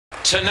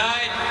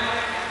Tonight,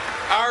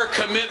 our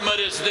commitment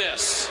is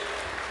this.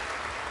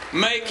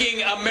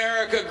 Making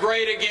America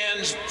great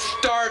again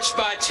starts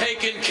by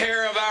taking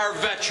care of our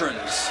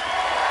veterans.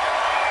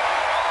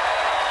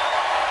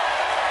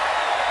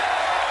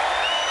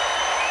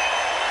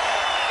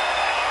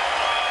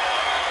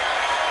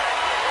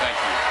 Thank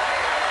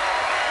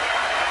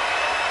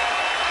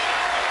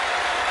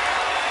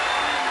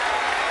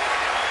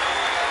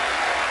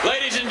you.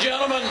 Ladies and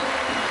gentlemen,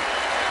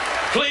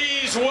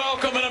 please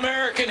welcome an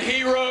American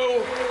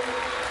hero,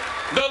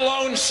 the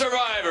lone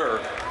survivor,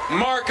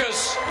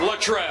 Marcus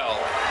Luttrell.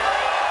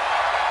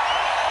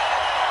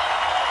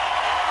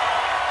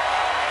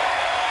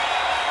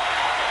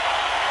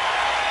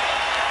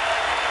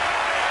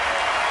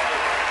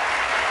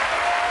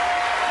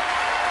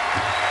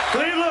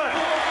 Cleveland!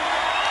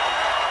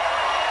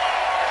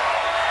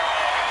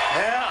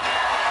 Yeah.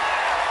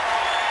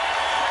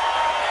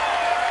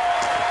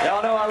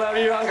 Y'all know I love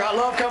you. I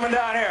love coming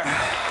down here.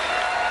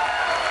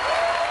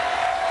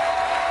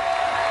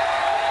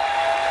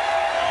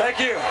 Thank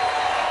you.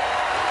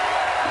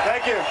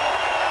 Thank you.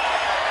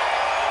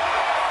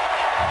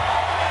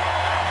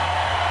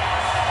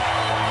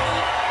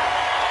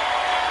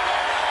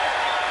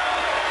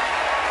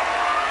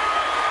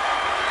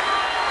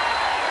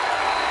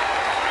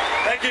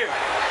 Thank you.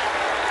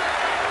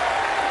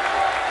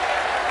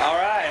 All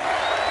right.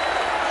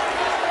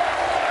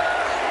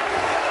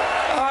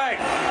 All right.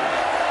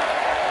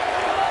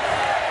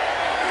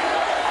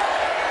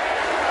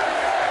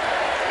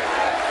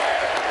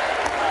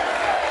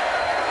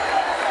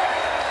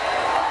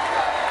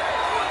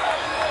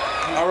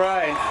 All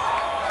right.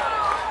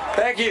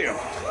 Thank you.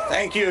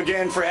 Thank you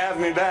again for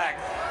having me back.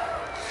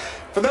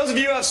 For those of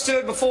you I've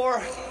stood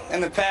before in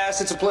the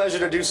past, it's a pleasure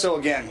to do so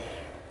again.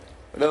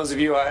 For those of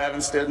you I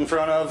haven't stood in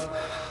front of,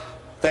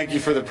 thank you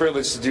for the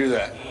privilege to do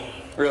that.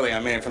 Really, I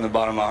mean it from the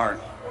bottom of my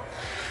heart.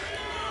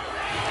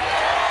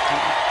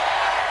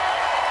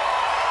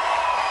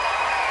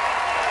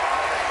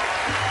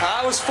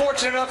 I was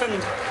fortunate enough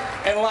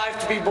in life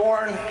to be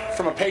born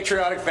from a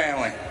patriotic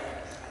family.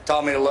 It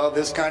taught me to love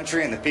this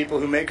country and the people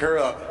who make her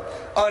up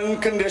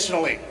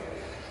unconditionally,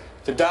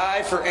 to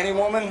die for any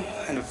woman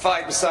and to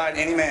fight beside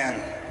any man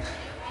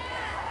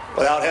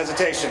without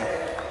hesitation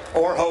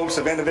or hopes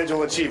of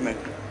individual achievement.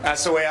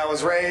 That's the way I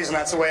was raised, and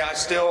that's the way I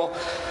still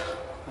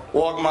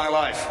walk my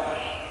life.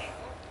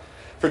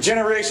 For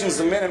generations,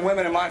 the men and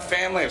women in my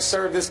family have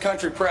served this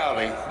country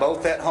proudly,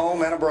 both at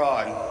home and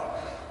abroad.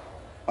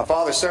 My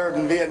father served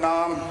in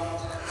Vietnam,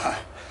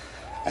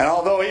 and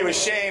although he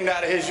was shamed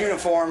out of his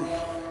uniform,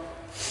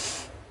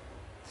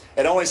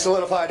 it only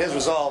solidified his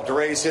resolve to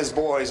raise his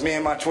boys, me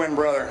and my twin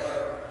brother,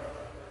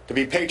 to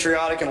be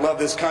patriotic and love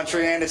this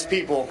country and its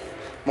people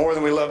more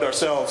than we loved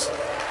ourselves.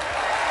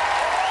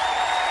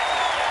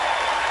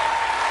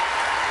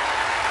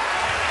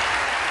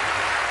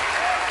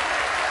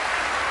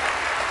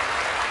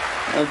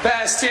 In the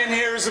past 10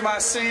 years of my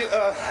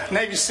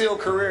Navy SEAL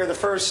career, the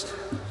first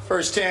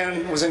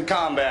 10 was in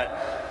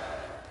combat.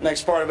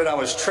 Next part of it, I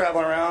was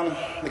traveling around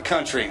the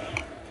country.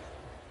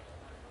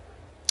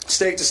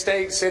 State to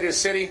state, city to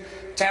city,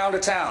 town to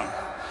town,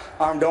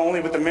 armed only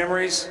with the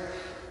memories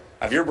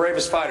of your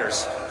bravest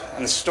fighters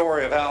and the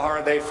story of how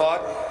hard they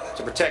fought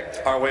to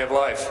protect our way of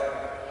life.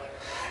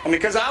 And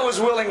because I was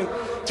willing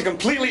to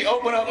completely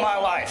open up my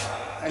life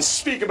and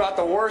speak about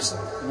the worst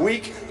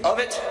week of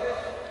it,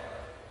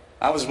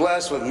 I was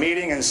blessed with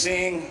meeting and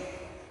seeing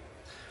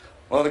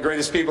one of the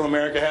greatest people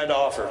America had to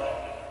offer.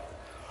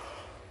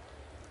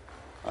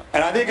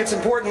 And I think it's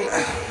important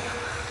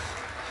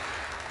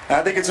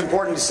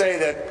to say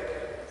that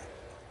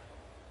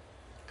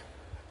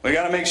we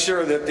got to make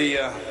sure that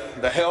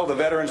the hell the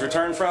veterans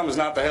return from is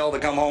not the hell to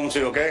come home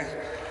to, okay?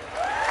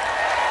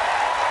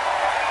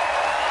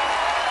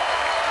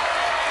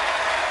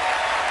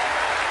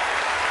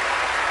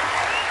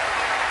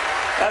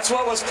 That's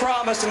what was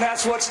promised, and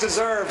that's what's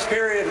deserved,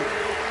 period.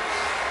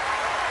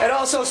 It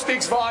also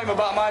speaks volume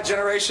about my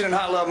generation, and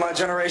I love my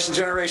generation,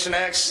 Generation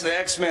X, the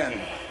X-Men.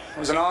 It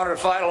was an honor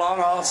to fight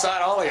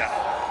alongside all of you.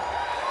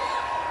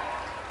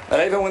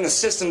 But even when the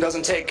system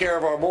doesn't take care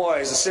of our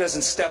boys, the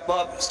citizens step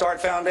up,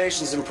 start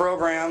foundations and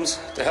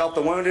programs to help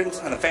the wounded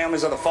and the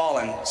families of the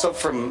fallen. So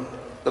from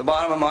the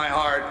bottom of my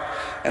heart,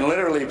 and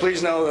literally,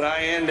 please know that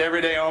I end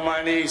every day on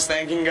my knees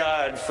thanking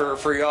God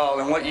for y'all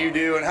and what you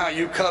do and how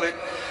you covet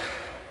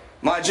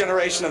my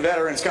generation of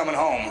veterans coming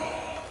home.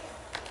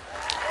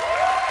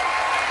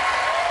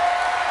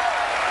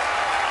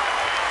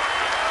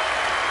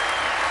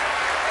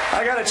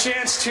 I got a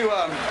chance to,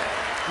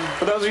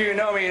 for those of you who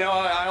know me, you know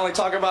I only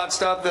talk about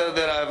stuff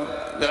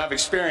that I've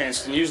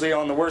experienced, and usually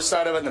on the worst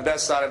side of it and the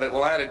best side of it.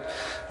 Well, I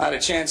had a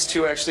chance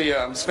to actually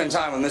spend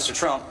time with Mr.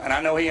 Trump, and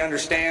I know he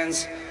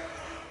understands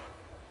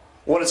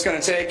what it's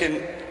going to take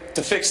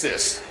to fix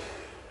this.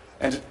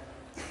 And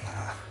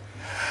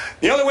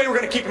the only way we're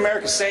going to keep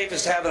America safe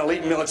is to have an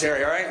elite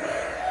military, all right?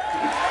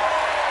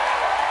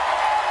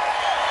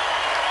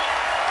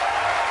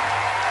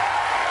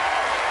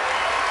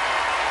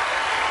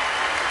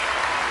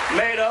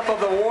 Made up of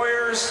the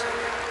warriors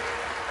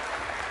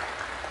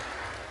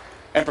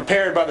and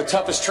prepared by the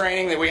toughest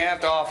training that we have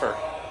to offer,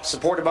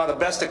 supported by the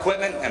best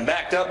equipment and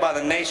backed up by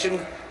the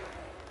nation,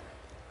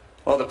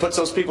 well, that puts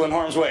those people in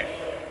harm's way.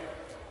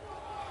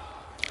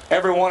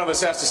 Every one of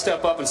us has to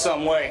step up in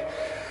some way.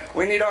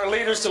 We need our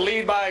leaders to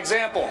lead by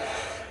example.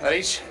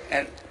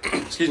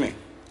 Excuse me.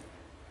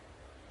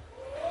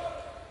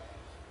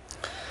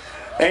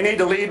 They need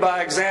to lead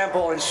by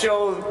example and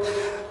show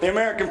the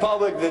American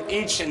public that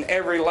each and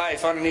every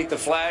life underneath the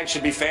flag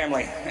should be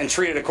family and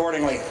treated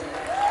accordingly.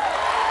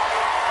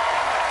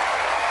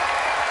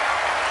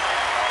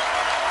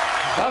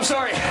 I'm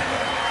sorry.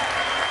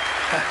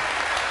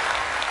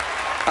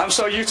 I'm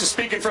so used to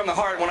speaking from the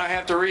heart, when I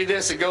have to read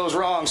this, it goes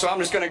wrong, so I'm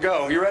just going to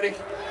go. You ready?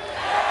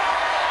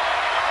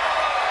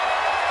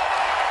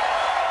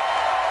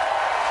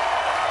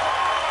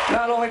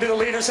 Not only do the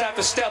leaders have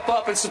to step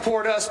up and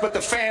support us, but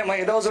the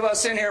family, those of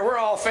us in here, we're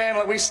all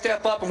family. We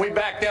step up and we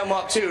back them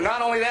up too.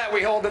 Not only that,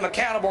 we hold them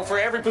accountable for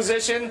every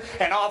position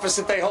and office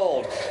that they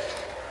hold.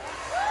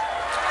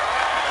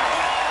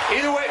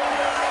 Either way,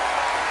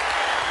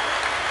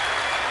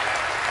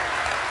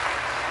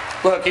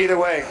 look, either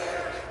way,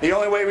 the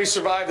only way we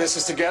survive this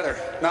is together,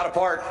 not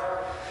apart.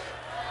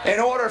 In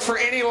order for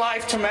any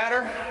life to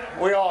matter,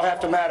 we all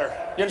have to matter.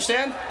 You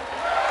understand?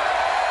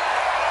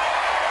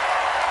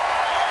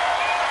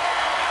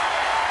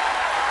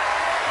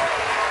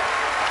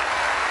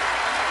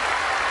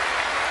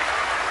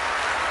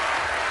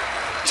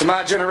 To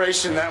my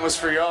generation, that was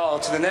for y'all.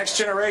 To the next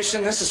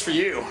generation, this is for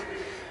you.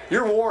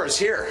 Your war is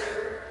here.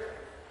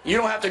 You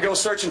don't have to go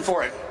searching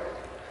for it.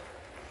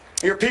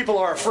 Your people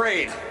are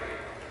afraid.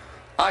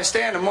 I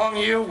stand among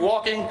you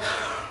walking.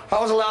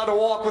 I was allowed to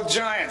walk with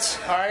giants,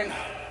 all right?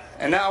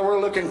 And now we're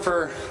looking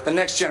for the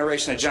next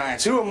generation of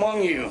giants. Who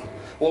among you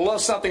will love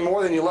something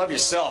more than you love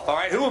yourself, all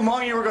right? Who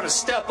among you are going to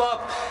step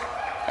up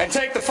and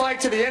take the fight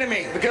to the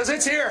enemy? Because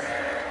it's here.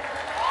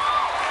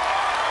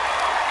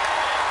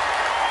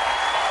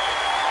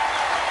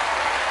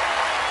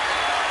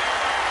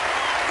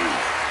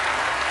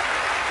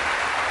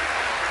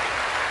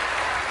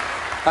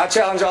 I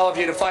challenge all of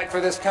you to fight for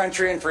this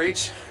country and for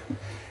each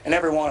and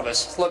every one of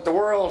us. Look, the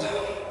world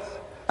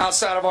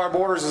outside of our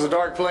borders is a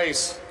dark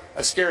place,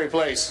 a scary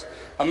place.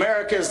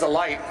 America is the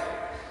light,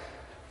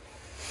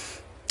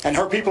 and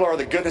her people are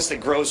the goodness that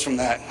grows from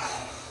that.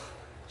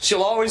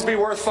 She'll always be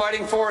worth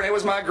fighting for, and it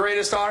was my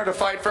greatest honor to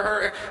fight for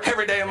her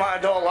every day of my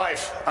adult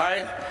life, all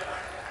right?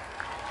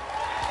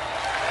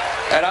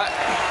 And I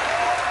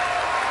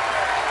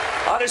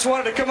just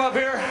wanted to come up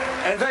here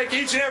and thank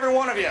each and every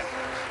one of you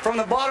from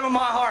the bottom of my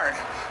heart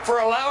for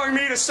allowing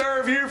me to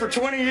serve you for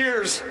 20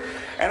 years.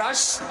 And I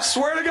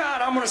swear to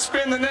God, I'm going to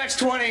spend the next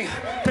 20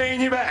 paying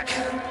you back.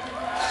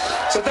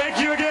 So thank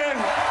you again.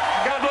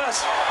 God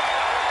bless.